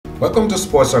Welcome to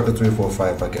Sports Circle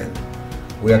 345 again.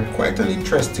 We had quite an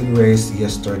interesting race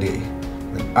yesterday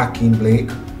when Ackeem Blake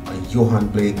and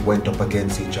Yohan Blake went up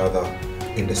against each other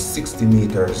in the 60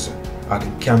 meters at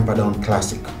the Camperdown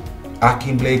Classic.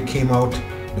 Ackeem Blake came out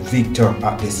the victor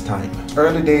at this time.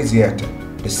 Early days yet,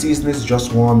 the season is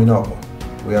just warming up.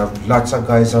 We have lots of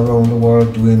guys around the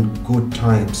world doing good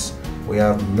times. We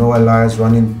have Noah Lyles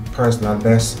running personal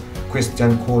best,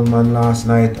 Christian Coleman last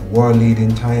night, world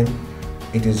leading time.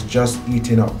 It is just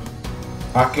eating up.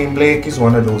 Ackeem Blake is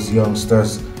one of those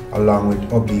youngsters, along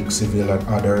with Oblique, Seville and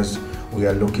others. We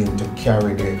are looking to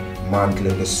carry the mantle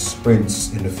in the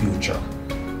sprints in the future.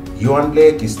 Yohan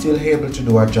Blake is still able to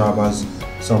do a job, as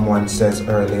someone says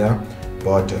earlier,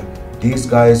 but these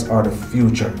guys are the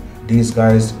future. These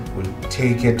guys will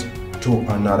take it to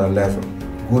another level.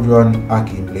 Good run,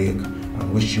 Ackeem Blake,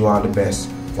 and wish you all the best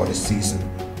for the season.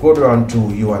 Good run to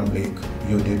Yohan Blake.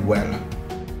 You did well.